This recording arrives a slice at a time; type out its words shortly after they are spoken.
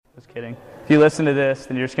Just kidding. If you listen to this,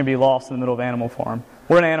 then you're just going to be lost in the middle of Animal Farm.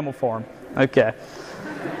 We're in Animal Farm. Okay.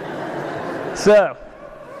 So,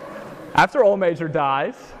 after Old Major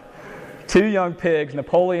dies, two young pigs,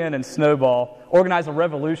 Napoleon and Snowball, organize a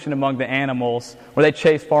revolution among the animals where they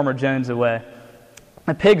chase Farmer Jones away.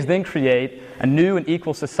 The pigs then create a new and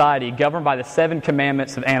equal society governed by the 7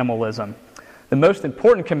 commandments of animalism. The most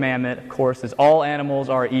important commandment, of course, is all animals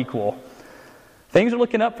are equal. Things are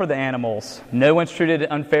looking up for the animals. No one's treated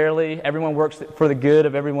unfairly. Everyone works for the good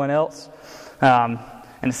of everyone else. And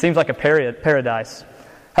it seems like a paradise.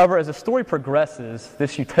 However, as the story progresses,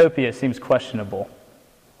 this utopia seems questionable.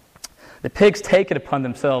 The pigs take it upon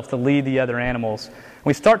themselves to lead the other animals.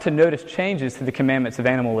 We start to notice changes to the commandments of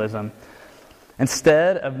animalism.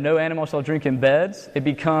 Instead of no animal shall drink in beds, it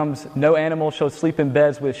becomes no animal shall sleep in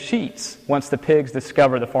beds with sheets once the pigs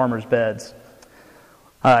discover the farmer's beds.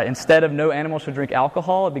 Instead of no animal shall drink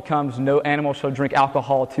alcohol, it becomes no animal shall drink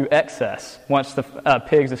alcohol to excess once the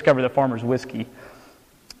pigs discover the farmer's whiskey.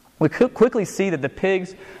 We quickly see that the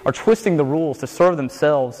pigs are twisting the rules to serve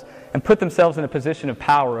themselves and put themselves in a position of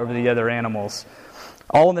power over the other animals,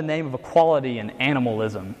 all in the name of equality and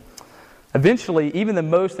animalism. Eventually, even the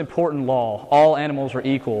most important law, all animals are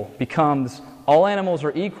equal, becomes all animals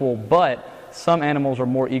are equal, but some animals are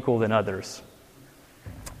more equal than others.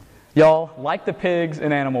 Y'all, like the pigs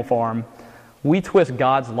in Animal Farm, we twist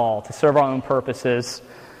God's law to serve our own purposes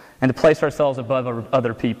and to place ourselves above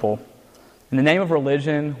other people. In the name of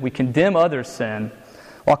religion, we condemn others' sin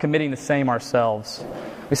while committing the same ourselves.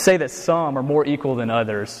 We say that some are more equal than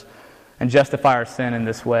others and justify our sin in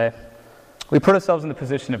this way. We put ourselves in the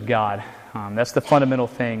position of God. That's the fundamental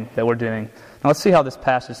thing that we're doing. Now let's see how this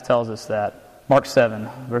passage tells us that. Mark 7,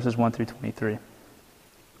 verses 1 through 23.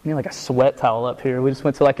 I need like a sweat towel up here. We just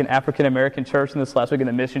went to like an African-American church in this last week on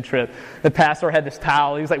a mission trip. The pastor had this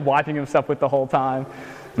towel. He was like wiping himself with the whole time.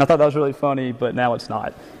 And I thought that was really funny, but now it's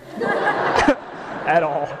not. At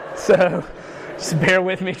all. So just bear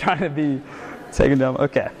with me trying to be taken down.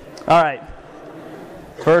 Okay. All right.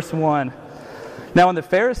 Verse 1. Now when the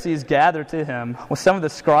Pharisees gathered to him with some of the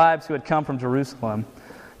scribes who had come from Jerusalem,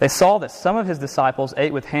 they saw that some of his disciples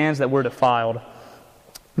ate with hands that were defiled,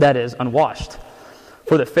 that is, unwashed.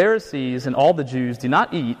 For the Pharisees and all the Jews do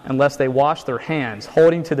not eat unless they wash their hands,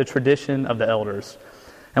 holding to the tradition of the elders.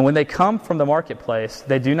 And when they come from the marketplace,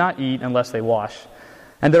 they do not eat unless they wash.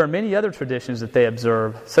 And there are many other traditions that they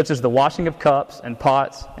observe, such as the washing of cups and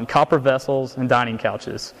pots and copper vessels and dining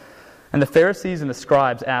couches. And the Pharisees and the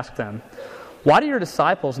scribes asked them, "Why do your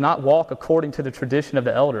disciples not walk according to the tradition of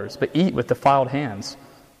the elders, but eat with defiled hands?"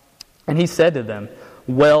 And he said to them,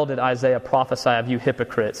 "Well did Isaiah prophesy of you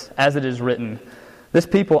hypocrites, as it is written, 'This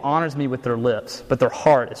people honors me with their lips, but their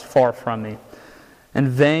heart is far from me. In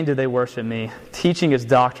vain do they worship me, teaching as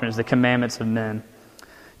doctrines the commandments of men.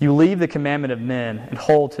 You leave the commandment of men and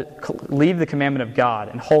leave the commandment of God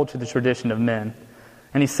and hold to the tradition of men."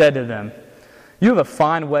 And he said to them, "You have a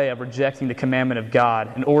fine way of rejecting the commandment of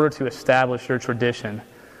God in order to establish your tradition.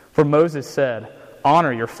 For Moses said,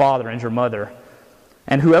 'Honor your father and your mother,'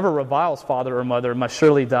 and whoever reviles father or mother must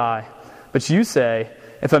surely die. But you say,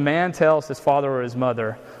 'If a man tells his father or his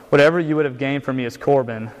mother, whatever you would have gained from me is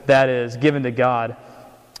Corban, that is, given to God,'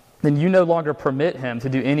 then you no longer permit him to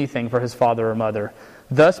do anything for his father or mother,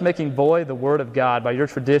 thus making void the word of God by your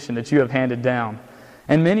tradition that you have handed down.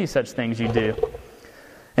 And many such things you do."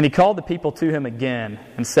 And he called the people to him again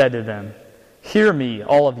and said to them, "Hear me,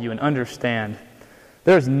 all of you, and understand.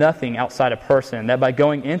 There is nothing outside a person that by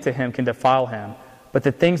going into him can defile him, but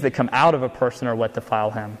the things that come out of a person are what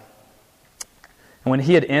defile him." And when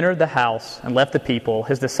he had entered the house and left the people,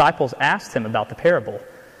 his disciples asked him about the parable.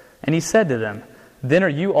 And he said to them, "Then are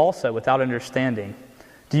you also without understanding?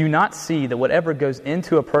 Do you not see that whatever goes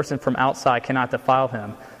into a person from outside cannot defile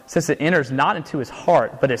him, since it enters not into his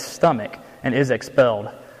heart, but his stomach, and is expelled?"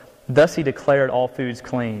 Thus he declared all foods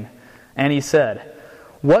clean. And he said,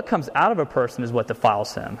 "What comes out of a person is what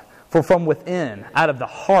defiles him. For from within, out of the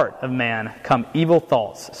heart of man, come evil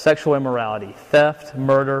thoughts, sexual immorality, theft,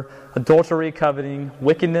 murder, adultery, coveting,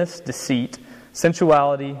 wickedness, deceit,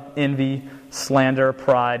 sensuality, envy, slander,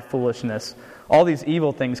 pride, foolishness. All these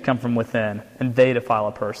evil things come from within, and they defile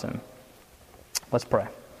a person." Let's pray.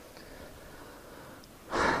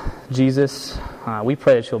 Jesus, we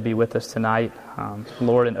pray that you'll be with us tonight,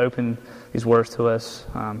 Lord, and open these words to us.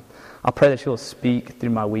 I pray that you'll speak through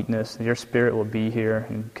my weakness, that your Spirit will be here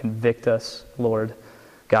and convict us, Lord,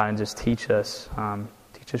 God, and just teach us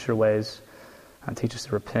your ways, and teach us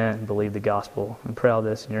to repent and believe the gospel. And pray all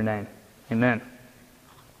this in your name. Amen.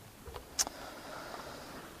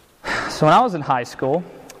 So when I was in high school,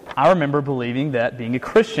 I remember believing that being a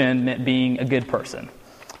Christian meant being a good person.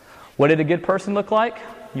 What did a good person look like?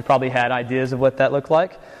 You probably had ideas of what that looked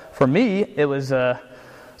like. For me, it was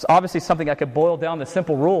obviously something I could boil down to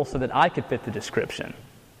simple rules so that I could fit the description.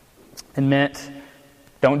 It meant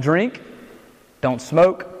don't drink, don't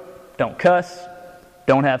smoke, don't cuss,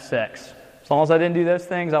 don't have sex. As long as I didn't do those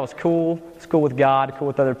things, I was cool. I was cool with God, cool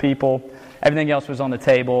with other people. Everything else was on the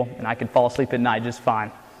table, and I could fall asleep at night just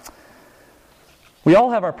fine. We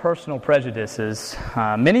all have our personal prejudices,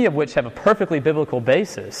 many of which have a perfectly biblical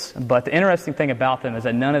basis, but the interesting thing about them is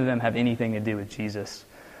that none of them have anything to do with Jesus.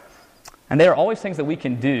 And they are always things that we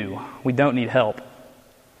can do. We don't need help.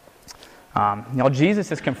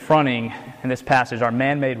 Jesus is confronting, in this passage, our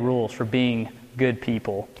man-made rules for being good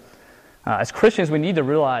people. As Christians, we need to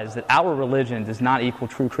realize that our religion does not equal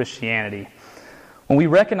true Christianity. When we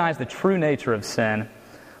recognize the true nature of sin,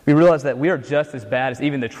 we realize that we are just as bad as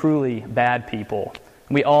even the truly bad people.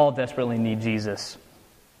 We all desperately need Jesus.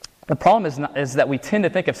 The problem is that we tend to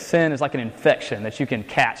think of sin as like an infection that you can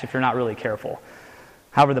catch if you're not really careful.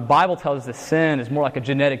 However, the Bible tells us that sin is more like a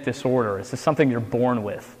genetic disorder. It's just something you're born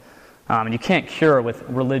with, and you can't cure with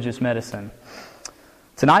religious medicine.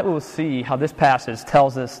 Tonight we will see how this passage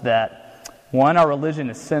tells us that, 1, our religion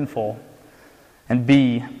is sinful, and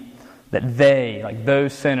B, that they, like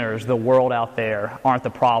those sinners, the world out there, aren't the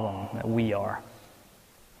problem, that we are.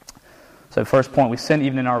 So first point, we sin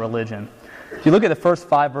even in our religion. If you look at the first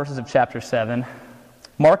 5 verses of chapter 7,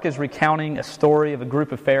 Mark is recounting a story of a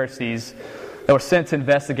group of Pharisees that were sent to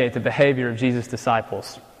investigate the behavior of Jesus'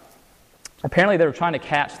 disciples. Apparently they were trying to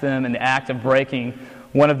catch them in the act of breaking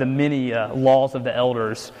one of the many laws of the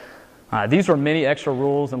elders. These were many extra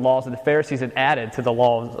rules and laws that the Pharisees had added to the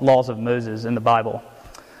laws of Moses in the Bible.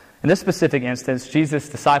 In this specific instance, Jesus'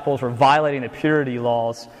 disciples were violating the purity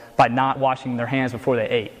laws by not washing their hands before they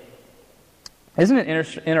ate. Isn't it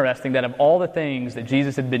interesting that of all the things that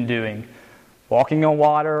Jesus had been doing, walking on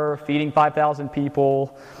water, feeding 5,000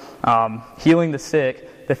 people, healing the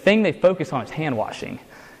sick, the thing they focus on is hand washing.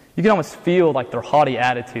 You can almost feel like their haughty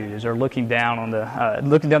attitude as they're looking down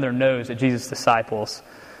their nose at Jesus' disciples.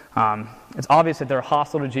 It's obvious that they're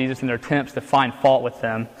hostile to Jesus in their attempts to find fault with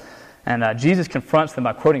them. And Jesus confronts them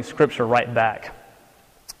by quoting Scripture right back.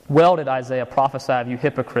 Well did Isaiah prophesy of you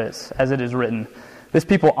hypocrites, as it is written, this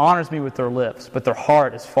people honors me with their lips, but their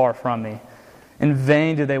heart is far from me. In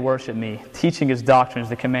vain do they worship me, teaching as doctrines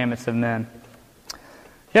the commandments of men.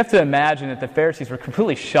 You have to imagine that the Pharisees were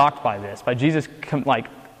completely shocked by this, by Jesus,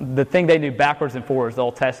 the thing they knew backwards and forwards, the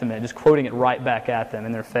Old Testament, just quoting it right back at them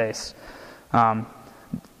in their face.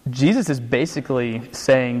 Jesus is basically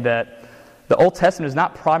saying that the Old Testament is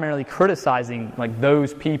not primarily criticizing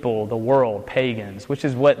those people, the world, pagans, which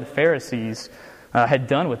is what the Pharisees had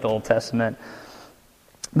done with the Old Testament,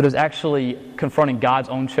 but it was actually confronting God's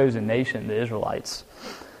own chosen nation, the Israelites.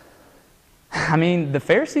 I mean, the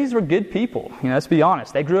Pharisees were good people, let's be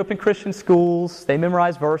honest. They grew up in Christian schools, they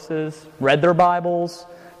memorized verses, read their Bibles,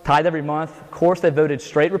 tithed every month. Of course, they voted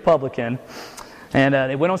straight Republican, and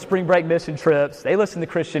they went on spring break mission trips. They listened to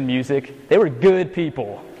Christian music. They were good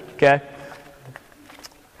people, okay?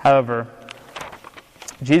 However,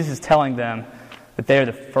 Jesus is telling them that they are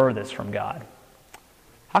the furthest from God.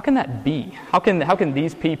 How can that be? How can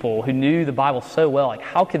these people who knew the Bible so well,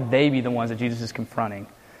 how could they be the ones that Jesus is confronting?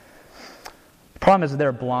 The problem is that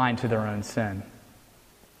they're blind to their own sin.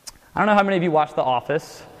 I don't know how many of you watch The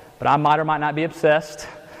Office, but I might or might not be obsessed.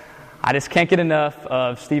 I just can't get enough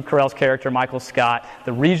of Steve Carell's character, Michael Scott,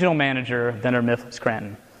 the regional manager of Dunder Mifflin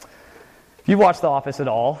Scranton. If you've watched The Office at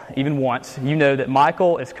all, even once, you know that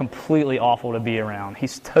Michael is completely awful to be around.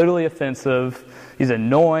 He's totally offensive. He's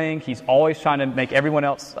annoying. He's always trying to make everyone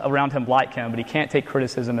else around him like him, but he can't take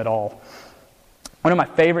criticism at all. One of my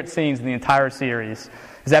favorite scenes in the entire series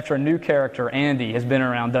is after a new character, Andy, has been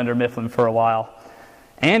around Dunder Mifflin for a while.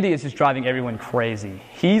 Andy is just driving everyone crazy.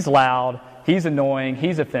 He's loud, he's annoying,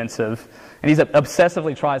 he's offensive, and he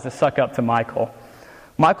obsessively tries to suck up to Michael.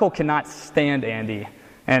 Michael cannot stand Andy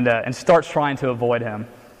and starts trying to avoid him.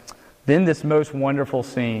 Then this most wonderful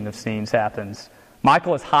scene of scenes happens.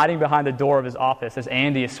 Michael is hiding behind the door of his office as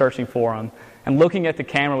Andy is searching for him and looking at the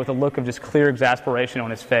camera with a look of just clear exasperation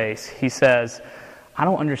on his face. He says, I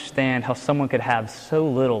don't understand how someone could have so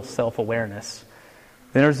little self-awareness.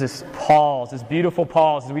 Then there's this pause, this beautiful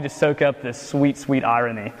pause as we just soak up this sweet, sweet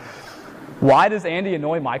irony. Why does Andy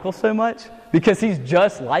annoy Michael so much? Because he's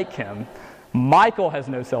just like him. Michael has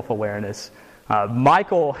no self-awareness.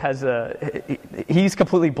 Michael he's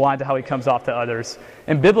completely blind to how he comes off to others.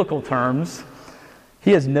 In biblical terms,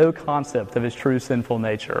 he has no concept of his true sinful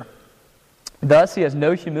nature. Thus, he has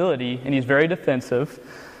no humility, and he's very defensive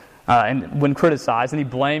and when criticized, and he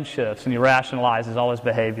blame shifts and he rationalizes all his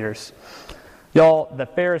behaviors. Y'all, the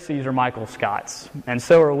Pharisees are Michael Scotts, and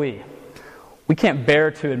so are we. We can't bear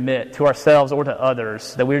to admit to ourselves or to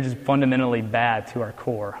others that we're just fundamentally bad to our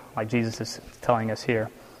core, like Jesus is telling us here.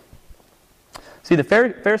 See, the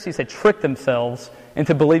Pharisees had tricked themselves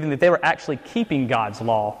into believing that they were actually keeping God's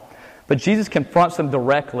law. But Jesus confronts them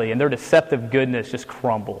directly, and their deceptive goodness just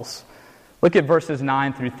crumbles. Look at verses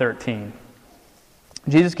 9 through 13.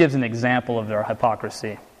 Jesus gives an example of their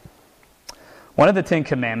hypocrisy. One of the 10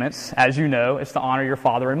 Commandments, as you know, is to honor your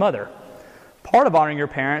father and mother. Part of honoring your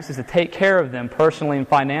parents is to take care of them personally and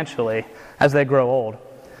financially as they grow old.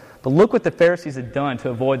 But look what the Pharisees had done to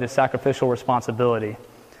avoid this sacrificial responsibility.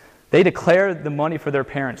 They declared the money for their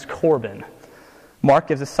parents Corban. Mark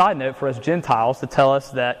gives a side note for us Gentiles to tell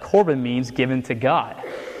us that Corban means given to God.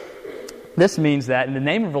 This means that in the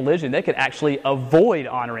name of religion, they could actually avoid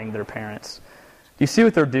honoring their parents. Do you see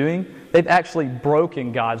what they're doing? They've actually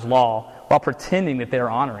broken God's law while pretending that they're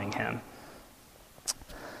honoring Him.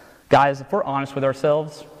 Guys, if we're honest with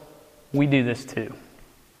ourselves, we do this too.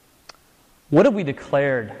 What have we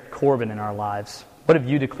declared Corban in our lives? What have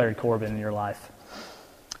you declared Corban in your life?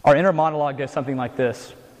 Our inner monologue goes something like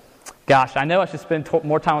this. Gosh, I know I should spend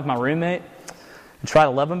more time with my roommate and try to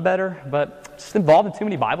love him better, but just involved in too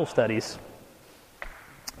many Bible studies.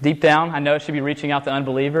 Deep down, I know I should be reaching out to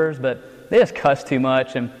unbelievers, but they just cuss too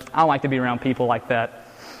much, and I don't like to be around people like that.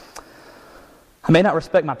 I may not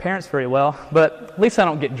respect my parents very well, but at least I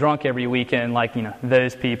don't get drunk every weekend like,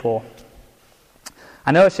 those people.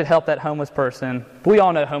 I know I should help that homeless person, but we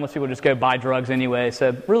all know homeless people just go buy drugs anyway,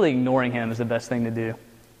 so really ignoring him is the best thing to do,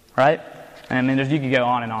 right? I mean, you could go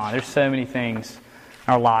on and on. There's so many things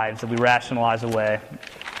in our lives that we rationalize away,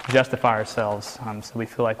 justify ourselves, so we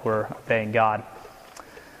feel like we're obeying God.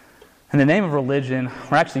 In the name of religion,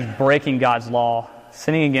 we're actually breaking God's law,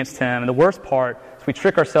 sinning against Him, and the worst part is we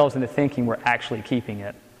trick ourselves into thinking we're actually keeping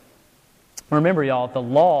it. Remember, y'all, the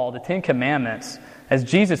law, the 10 Commandments, as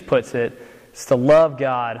Jesus puts it, is to love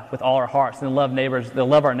God with all our hearts and to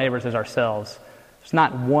love our neighbors as ourselves. There's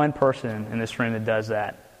not one person in this room that does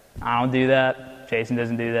that. I don't do that. Jason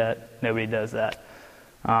doesn't do that. Nobody does that.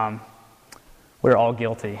 We're all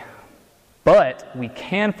guilty. But we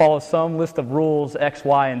can follow some list of rules, X,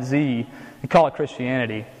 Y, and Z, and call it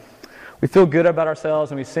Christianity. We feel good about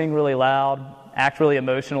ourselves and we sing really loud, act really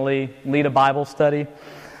emotionally, lead a Bible study,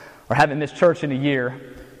 or haven't missed church in a year.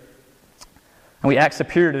 And we act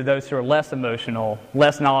superior to those who are less emotional,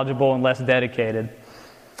 less knowledgeable, and less dedicated.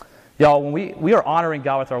 Y'all, when we are honoring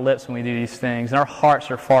God with our lips when we do these things, and our hearts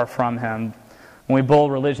are far from Him, when we boil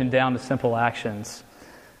religion down to simple actions.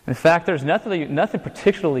 In fact, there's nothing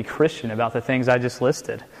particularly Christian about the things I just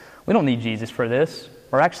listed. We don't need Jesus for this.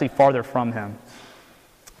 We're actually farther from Him.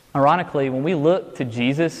 Ironically, when we look to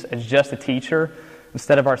Jesus as just a teacher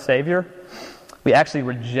instead of our Savior, we actually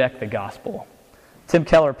reject the gospel. Tim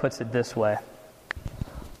Keller puts it this way.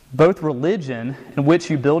 Both religion, in which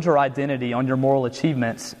you build your identity on your moral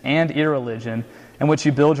achievements, and irreligion, in which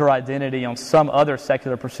you build your identity on some other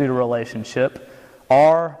secular pursuit or relationship,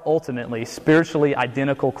 are ultimately spiritually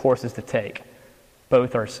identical courses to take.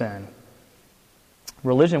 Both are sin.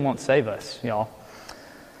 Religion won't save us, y'all.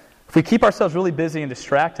 If we keep ourselves really busy and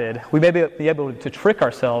distracted, we may be able to trick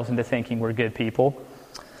ourselves into thinking we're good people.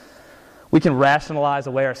 We can rationalize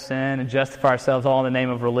away our sin and justify ourselves all in the name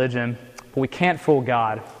of religion, but we can't fool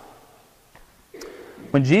God.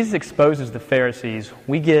 When Jesus exposes the Pharisees,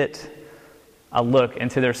 we get a look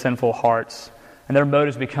into their sinful hearts, and their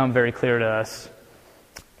motives become very clear to us.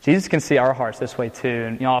 Jesus can see our hearts this way too,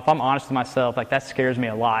 and if I'm honest with myself, that scares me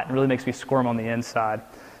a lot. It really makes me squirm on the inside,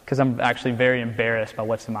 because I'm actually very embarrassed by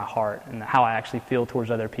what's in my heart and how I actually feel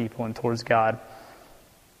towards other people and towards God.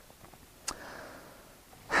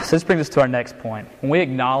 So this brings us to our next point. When we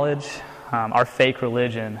acknowledge our fake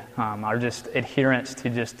religion, our just adherence to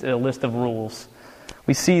just a list of rules,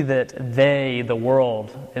 we see that the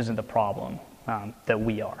world, isn't the problem, that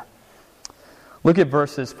we are. Look at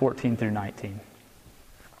verses 14 through 19.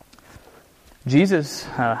 Jesus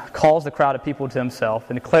calls the crowd of people to Himself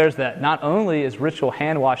and declares that not only is ritual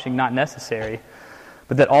hand-washing not necessary,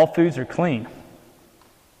 but that all foods are clean.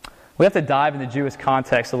 We have to dive into Jewish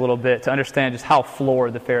context a little bit to understand just how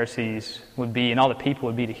floored the Pharisees would be and all the people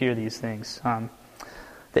would be to hear these things.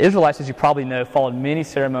 The Israelites, as you probably know, followed many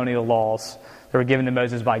ceremonial laws that were given to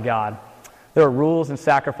Moses by God. There were rules and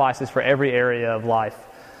sacrifices for every area of life.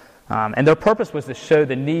 And their purpose was to show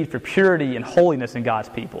the need for purity and holiness in God's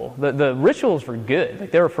people. The rituals were good.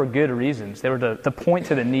 They were for good reasons. They were to point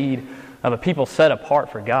to the need of a people set apart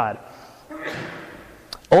for God.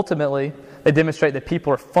 Ultimately, they demonstrate that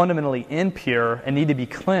people are fundamentally impure and need to be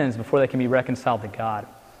cleansed before they can be reconciled to God.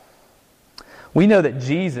 We know that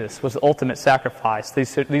Jesus was the ultimate sacrifice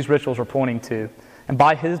these rituals were pointing to, and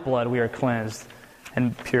by His blood we are cleansed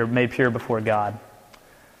and made pure before God.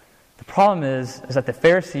 The problem is that the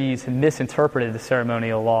Pharisees had misinterpreted the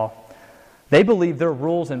ceremonial law. They believed their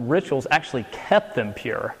rules and rituals actually kept them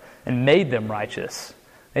pure and made them righteous.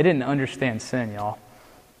 They didn't understand sin, y'all.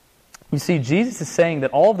 You see, Jesus is saying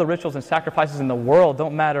that all of the rituals and sacrifices in the world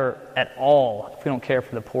don't matter at all if we don't care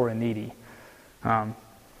for the poor and needy,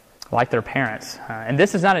 like their parents. And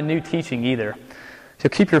this is not a new teaching either. So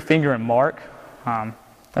keep your finger in Mark.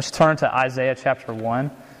 Let's turn to Isaiah chapter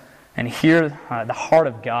 1 and hear the heart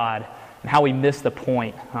of God and how we miss the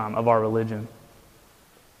point of our religion.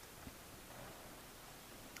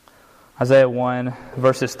 Isaiah 1,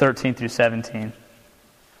 verses 13 through 17.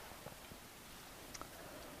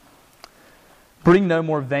 Bring no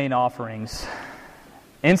more vain offerings.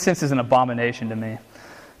 Incense is an abomination to me.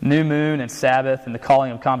 New moon and Sabbath and the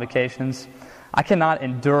calling of convocations. I cannot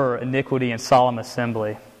endure iniquity and solemn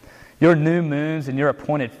assembly. Your new moons and your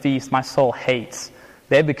appointed feasts my soul hates.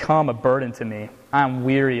 They have become a burden to me. I am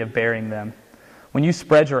weary of bearing them. When you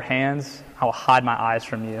spread your hands, I will hide my eyes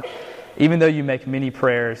from you. Even though you make many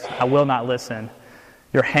prayers, I will not listen.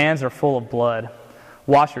 Your hands are full of blood.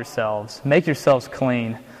 Wash yourselves. Make yourselves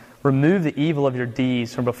clean. Remove the evil of your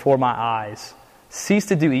deeds from before my eyes. Cease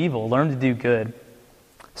to do evil. Learn to do good.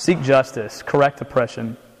 Seek justice. Correct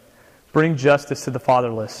oppression. Bring justice to the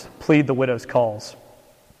fatherless. Plead the widow's cause.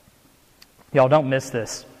 Y'all, don't miss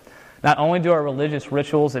this. Not only do our religious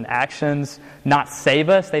rituals and actions not save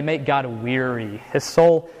us, they make God weary. His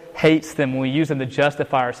soul hates them when we use them to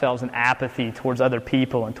justify ourselves in apathy towards other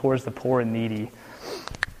people and towards the poor and needy.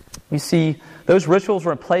 You see, those rituals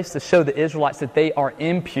were in place to show the Israelites that they are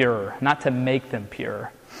impure, not to make them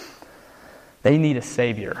pure. They need a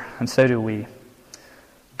Savior, and so do we.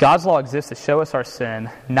 God's law exists to show us our sin,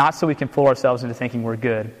 not so we can fool ourselves into thinking we're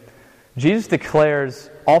good. Jesus declares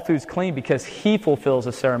all foods clean because He fulfills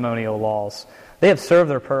the ceremonial laws. They have served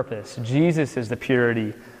their purpose. Jesus is the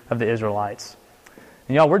purity of the Israelites.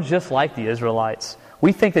 And y'all, we're just like the Israelites.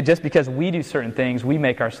 We think that just because we do certain things, we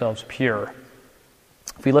make ourselves pure.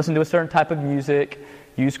 If we listen to a certain type of music,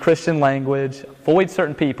 use Christian language, avoid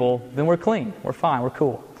certain people, then we're clean. We're fine. We're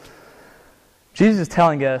cool. Jesus is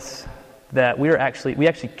telling us that we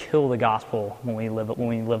actually kill the gospel when we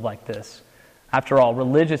live like this. After all,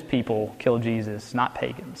 religious people kill Jesus, not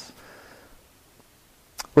pagans.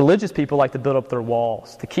 Religious people like to build up their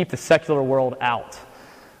walls, to keep the secular world out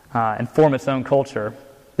and form its own culture.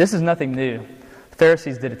 This is nothing new. The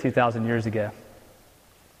Pharisees did it 2,000 years ago.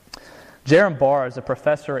 Jerram Barrs, a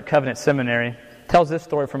professor at Covenant Seminary, tells this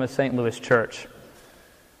story from a St. Louis church.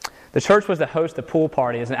 The church was to host a pool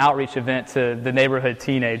party as an outreach event to the neighborhood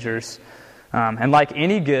teenagers. And like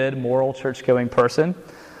any good, moral, church-going person,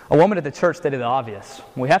 a woman at the church stated the obvious.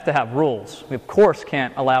 We have to have rules. We, of course,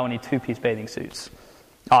 can't allow any two-piece bathing suits.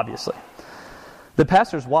 Obviously. The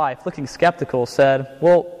pastor's wife, looking skeptical, said,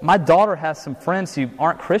 well, my daughter has some friends who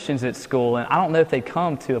aren't Christians at school, and I don't know if they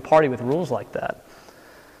come to a party with rules like that.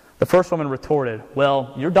 The first woman retorted,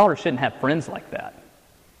 well, your daughter shouldn't have friends like that.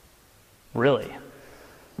 Really?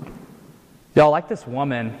 Y'all, like this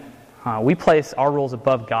woman, we place our rules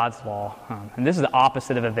above God's law. And this is the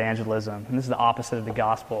opposite of evangelism. And this is the opposite of the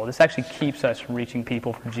gospel. This actually keeps us from reaching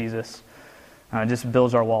people for Jesus. It just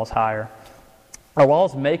builds our walls higher. Our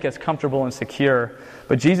walls make us comfortable and secure,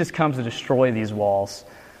 but Jesus comes to destroy these walls.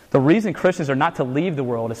 The reason Christians are not to leave the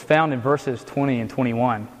world is found in verses 20 and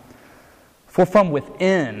 21. For from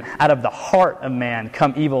within, out of the heart of man,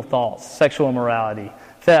 come evil thoughts, sexual immorality,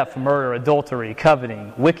 theft, murder, adultery,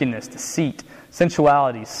 coveting, wickedness, deceit,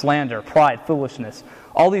 sensuality, slander, pride, foolishness.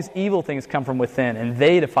 All these evil things come from within, and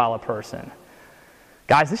they defile a person.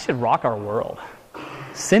 Guys, this should rock our world.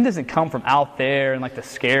 Sin doesn't come from out there in like the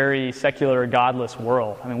scary, secular, godless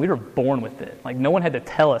world. I mean, we were born with it. Like, no one had to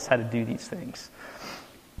tell us how to do these things.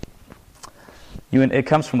 It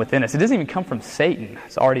comes from within us. It doesn't even come from Satan.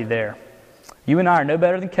 It's already there. You and I are no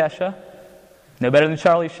better than Kesha, no better than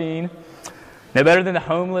Charlie Sheen, no better than the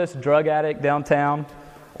homeless drug addict downtown,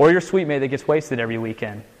 or your sweet mate that gets wasted every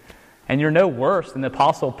weekend. And you're no worse than the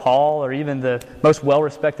Apostle Paul or even the most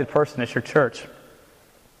well-respected person at your church.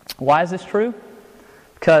 Why is this true?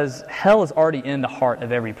 Because hell is already in the heart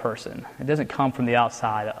of every person. It doesn't come from the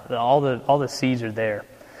outside. All the seeds are there.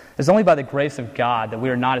 It's only by the grace of God that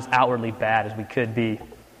we are not as outwardly bad as we could be.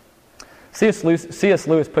 C.S.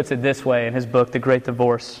 Lewis puts it this way in his book, The Great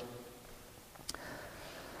Divorce.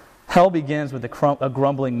 Hell begins with a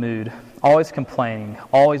grumbling mood, always complaining,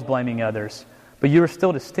 always blaming others, but you are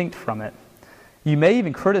still distinct from it. You may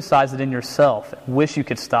even criticize it in yourself and wish you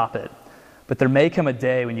could stop it, but there may come a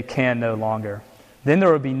day when you can no longer. Then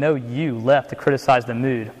there would be no you left to criticize the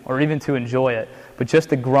mood or even to enjoy it, but just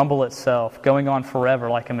to grumble itself, going on forever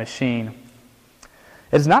like a machine.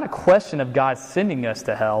 It is not a question of God sending us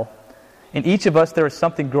to hell. In each of us there is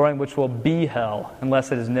something growing which will be hell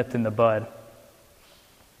unless it is nipped in the bud.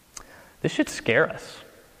 This should scare us.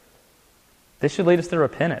 This should lead us to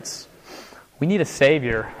repentance. We need a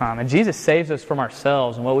Savior, and Jesus saves us from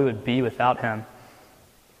ourselves and what we would be without Him.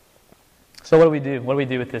 So what do we do? What do we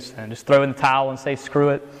do with this then? Just throw in the towel and say, screw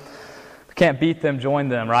it? We can't beat them, join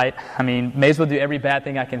them, right? I mean, may as well do every bad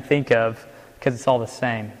thing I can think of because it's all the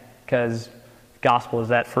same, because the gospel is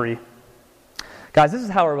that free. Guys, this is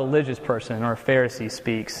how a religious person or a Pharisee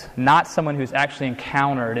speaks, not someone who's actually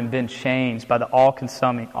encountered and been changed by the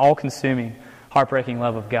all-consuming, heartbreaking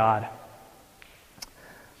love of God.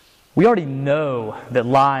 We already know that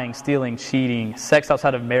lying, stealing, cheating, sex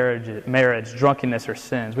outside of marriage, drunkenness are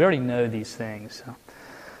sins. We already know these things.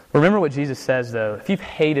 Remember what Jesus says, though. If you've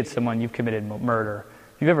hated someone, you've committed murder.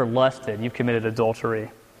 If you've ever lusted, you've committed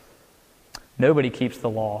adultery. Nobody keeps the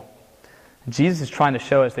law. Jesus is trying to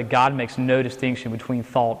show us that God makes no distinction between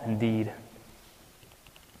thought and deed.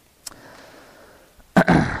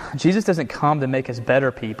 Jesus doesn't come to make us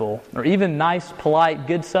better people, or even nice, polite,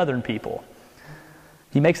 good Southern people.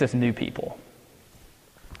 He makes us new people.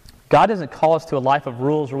 God doesn't call us to a life of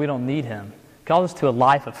rules where we don't need Him. He calls us to a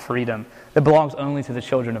life of freedom that belongs only to the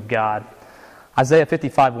children of God. Isaiah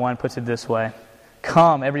 55:1 puts it this way: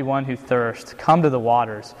 "Come, everyone who thirsts, come to the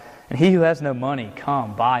waters, and he who has no money,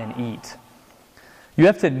 come, buy and eat." You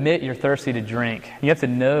have to admit you're thirsty to drink. You have to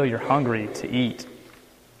know you're hungry to eat.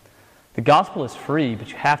 The gospel is free, but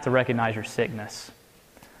you have to recognize your sickness.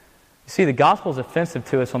 You see, the gospel is offensive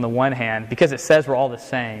to us on the one hand because it says we're all the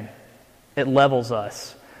same. It levels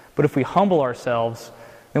us. But if we humble ourselves,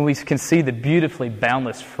 then we can see the beautifully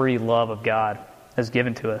boundless, free love of God as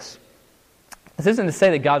given to us. This isn't to say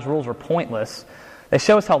that God's rules are pointless. They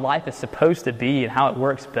show us how life is supposed to be and how it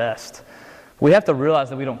works best. We have to realize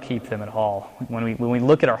that we don't keep them at all. When we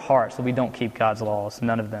look at our hearts, that we don't keep God's laws,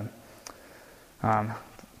 none of them.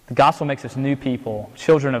 The gospel makes us new people,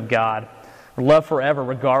 children of God. We're loved forever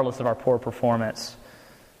regardless of our poor performance.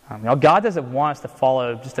 God doesn't want us to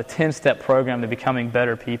follow just a 10-step program to becoming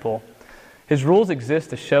better people. His rules exist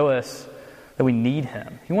to show us that we need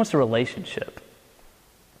Him. He wants a relationship.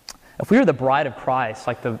 If we are the bride of Christ,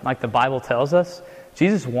 like the Bible tells us,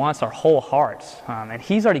 Jesus wants our whole hearts, and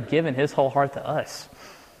He's already given His whole heart to us.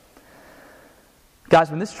 Guys,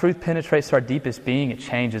 when this truth penetrates our deepest being, it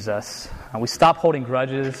changes us. We stop holding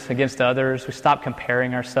grudges against others. We stop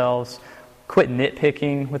comparing ourselves. Quit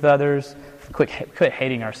nitpicking with others. Quit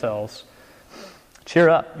hating ourselves. Cheer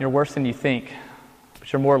up. You're worse than you think,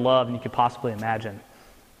 but you're more loved than you could possibly imagine.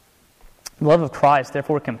 The love of Christ,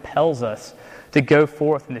 therefore, compels us to go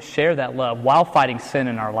forth and to share that love while fighting sin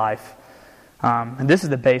in our life. And this is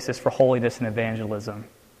the basis for holiness and evangelism.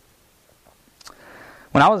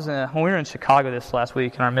 When we were in Chicago this last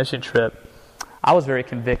week on our mission trip, I was very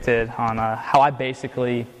convicted on how I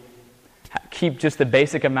basically keep just the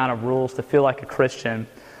basic amount of rules to feel like a Christian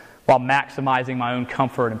while maximizing my own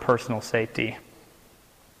comfort and personal safety.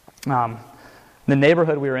 The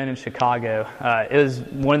neighborhood we were in Chicago, it was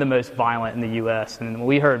one of the most violent in the U.S. And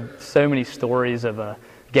we heard so many stories of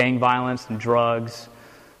gang violence and drugs,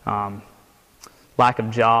 lack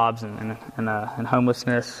of jobs and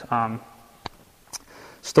homelessness.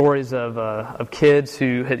 Stories of kids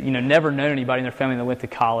who had never known anybody in their family that went to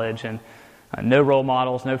college, and no role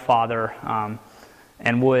models, no father,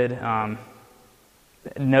 and would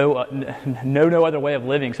know no other way of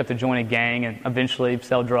living except to join a gang and eventually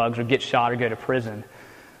sell drugs or get shot or go to prison.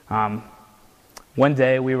 One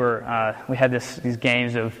day we had these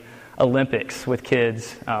games of Olympics with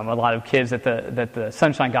kids, a lot of kids at the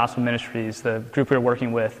Sunshine Gospel Ministries, the group we were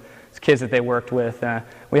working with, kids that they worked with.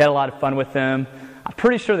 We had a lot of fun with them. I'm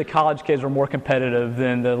pretty sure the college kids were more competitive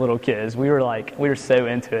than the little kids. We were so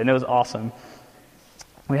into it, and it was awesome.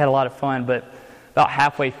 We had a lot of fun, but about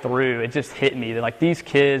halfway through, it just hit me that these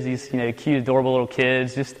kids, these cute, adorable little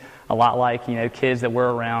kids, just a lot like kids that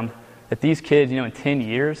we're around. That these kids, in 10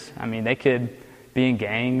 years, they could be in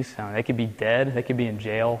gangs, they could be dead, they could be in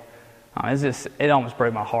jail. It almost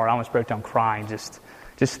broke my heart. I almost broke down crying just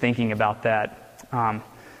thinking about that. And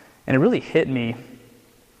it really hit me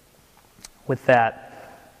with that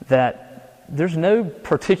there's no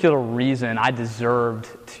particular reason I deserved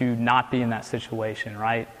to not be in that situation,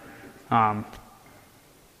 right?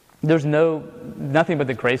 There's nothing but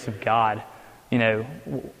the grace of God,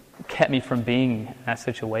 kept me from being in that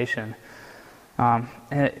situation. And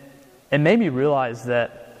it made me realize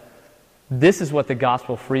that This is what the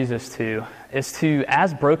gospel frees us to, is to,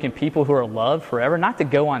 as broken people who are loved forever, not to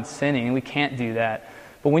go on sinning, and we can't do that.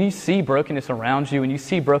 But when you see brokenness around you, and you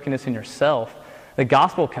see brokenness in yourself, the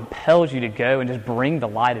gospel compels you to go and just bring the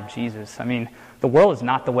light of Jesus. I mean, the world is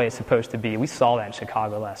not the way it's supposed to be. We saw that in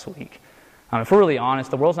Chicago last week. If we're really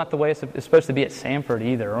honest, the world's not the way it's supposed to be at Sanford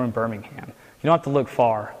either, or in Birmingham. You don't have to look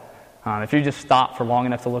far. If you just stop for long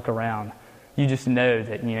enough to look around, you just know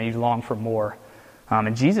that you long for more.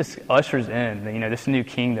 And Jesus ushers in this new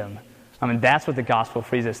kingdom. And that's what the gospel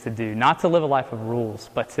frees us to do. Not to live a life of rules,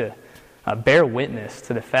 but to bear witness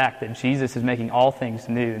to the fact that Jesus is making all things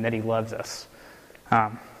new and that he loves us.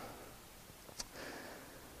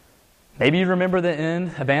 Maybe you remember the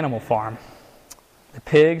end of Animal Farm. The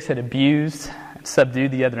pigs had abused and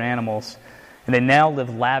subdued the other animals, and they now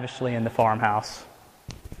lived lavishly in the farmhouse.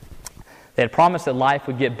 They had promised that life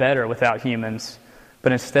would get better without humans,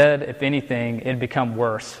 but instead, if anything, it had become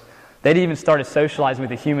worse. They'd even started socializing with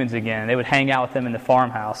the humans again. They would hang out with them in the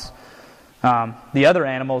farmhouse. The other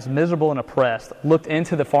animals, miserable and oppressed, looked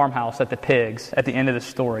into the farmhouse at the pigs at the end of the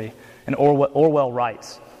story, and Orwell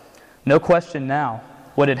writes, "No question now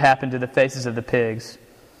what had happened to the faces of the pigs.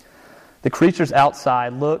 The creatures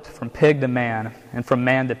outside looked from pig to man, and from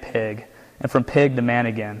man to pig, and from pig to man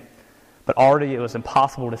again. But already it was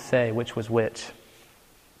impossible to say which was which."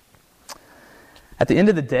 At the end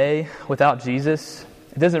of the day, without Jesus,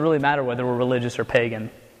 it doesn't really matter whether we're religious or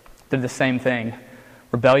pagan. They're the same thing.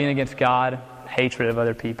 Rebellion against God, hatred of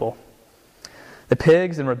other people. The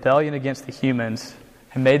pigs, in rebellion against the humans,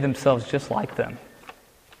 have made themselves just like them.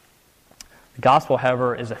 The gospel,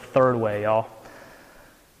 however, is a third way, y'all.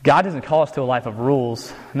 God doesn't call us to a life of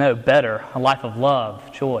rules. No, better, a life of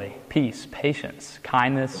love, joy, peace, patience,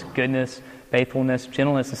 kindness, goodness, faithfulness,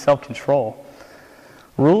 gentleness, and self-control.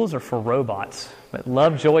 Rules are for robots, but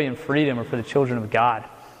love, joy, and freedom are for the children of God.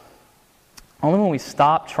 Only when we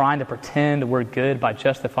stop trying to pretend we're good by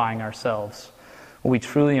justifying ourselves will we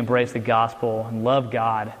truly embrace the gospel and love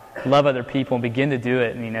God, love other people, and begin to do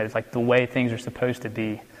it. It's like the way things are supposed to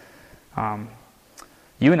be.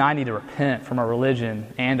 You and I need to repent from our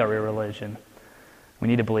religion and our irreligion. We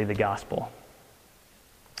need to believe the gospel.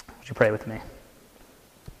 Would you pray with me?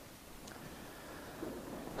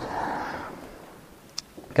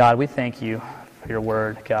 God, we thank you for your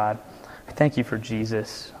word, God. I thank you for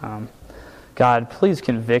Jesus. God, please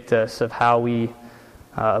convict us of how we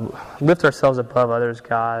lift ourselves above others,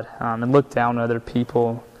 God, and look down on other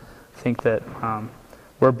people, think that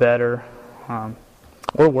we're better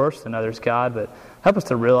or worse than others, God, but help us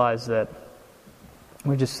to realize that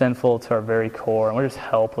we're just sinful to our very core, and we're just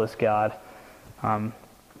helpless, God.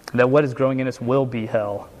 That what is growing in us will be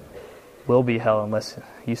hell unless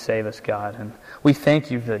you save us, God. And we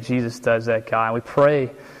thank you that Jesus does that, God. And we pray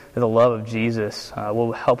that the love of Jesus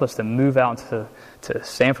will help us to move out to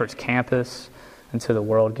Sanford's campus and to the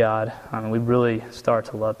world, God. And we really start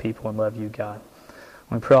to love people and love you, God.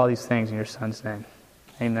 And we pray all these things in your Son's name.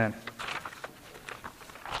 Amen.